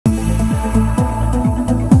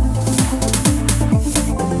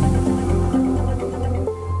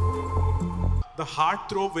the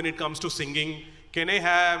heartthrob when it comes to singing. Can I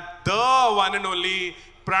have the one and only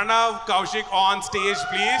Pranav Kaushik on stage,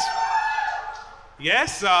 please?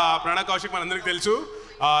 Yes, Pranav Kaushik manandariki telusu.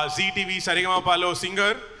 Zee5 SaReGaMaPalo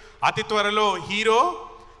singer. Ati twaralo hero.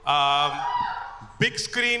 Big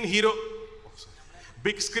screen hero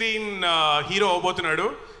అవబోతున్నాడు.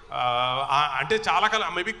 అంటే చాలా కాలం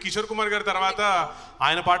maybe Kishore Kumar గారి తర్వాత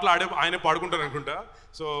ఆయన పాటలు ఆయన పాడుకుంటారు అనుకుంటా.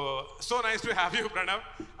 So nice to have you Pranav.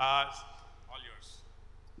 All yours.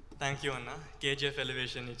 Thank you అన్న, KGF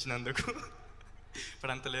elevation ఇచ్చినందుకు.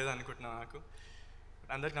 ఇప్పుడు అంత లేదు అనుకుంటున్నా నాకు.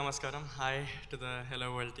 అందరికి నమస్కారం. Hi to the hello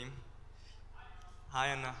world team.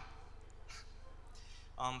 Hi అన్న.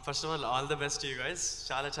 First of all the best you guys.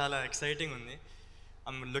 చాలా ఎక్సైటింగ్ ఉంది.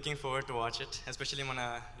 I'm looking forward to watch it, especially మన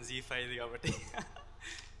Zee5 కాబట్టి.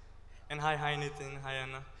 And hi Nitin, hi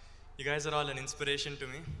Anna. You guys are all an inspiration to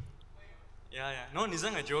me. Yeah. No,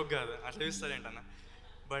 నిజంగా joke కాదు, అట్లా చూస్తారేంటన్న.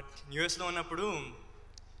 But యూఎస్లో ఉన్నప్పుడు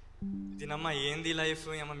దీనమ్మ ఏంది లైఫ్,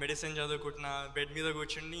 అమ్మ మెడిసిన్ చదువుకుంటున్నా, బెడ్ మీద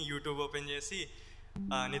కూర్చుని యూట్యూబ్ ఓపెన్ చేసి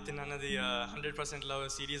నితిన్ అన్నది 100% లవ్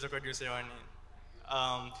సిరీస్ ఒకటి చూసేవాడిని,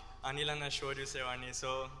 అనిల్ అన్న షో చూసేవాడిని. So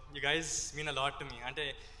you guys mean a lot to me. అంటే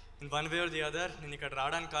in one way or the other నేను ఇక్కడ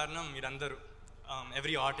రావడానికి కారణం మీరందరూ.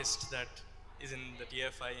 Every artist that is in the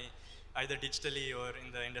TFI, either digitally or in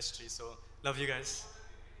the industry. So love you guys.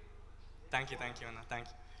 Thank you Anna, thank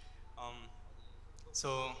you. So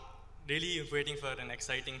really waiting for an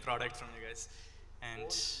exciting product from you guys.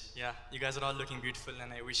 And yeah, you guys are all looking beautiful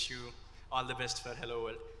and I wish you all the best for Hello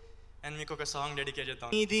World. And మీకు ఒక song dedicate చేద్దాం.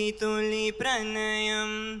 ఇది తొలి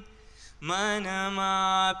ప్రణయం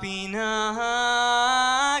మనమాపినాగదే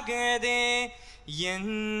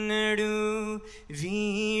ఎన్నడు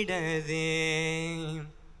వీడదే.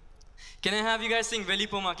 Can I have you guys sing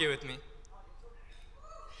వెళ్ళిపోమాకే with me?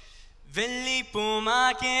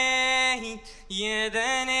 వెళ్ళిపోమాకే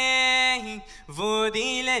ఎదనే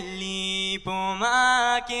వదిలెళ్ళిపోమాకే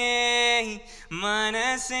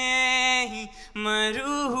మనసే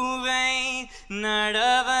మరువై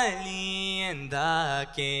నడవలి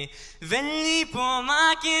ఎందాకే.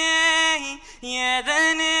 వెళ్ళిపోమాకే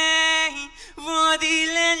ఎదనే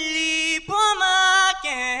వదిలెళ్ళిపోమాకే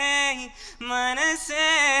మనసే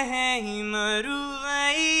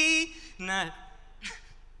మరువై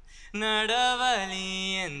నడవలి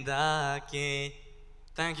ఎందాకే.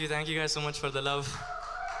 Thank you guys so much for the love.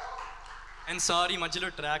 And sorry మధ్యలో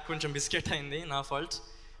ట్రాక్ కొంచెం బిస్కెట్ అయింది, నా fault,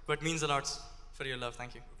 but means a lot for your love.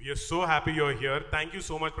 Thank you. We are so happy you're here. Thank you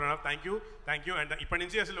so much Pranav. Thank you. And ఇప్పటి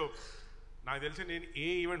నుంచి అసలు నాకు తెలిసి నేను ఏ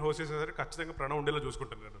ఈవెంట్ హోస్ట్ చేసినా సరే ఖచ్చితంగా ప్రణవ్ ఉండేలా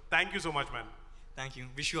చూసుకుంటాను. Thank you so much man. Thank you.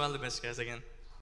 Wish you all the best guys again.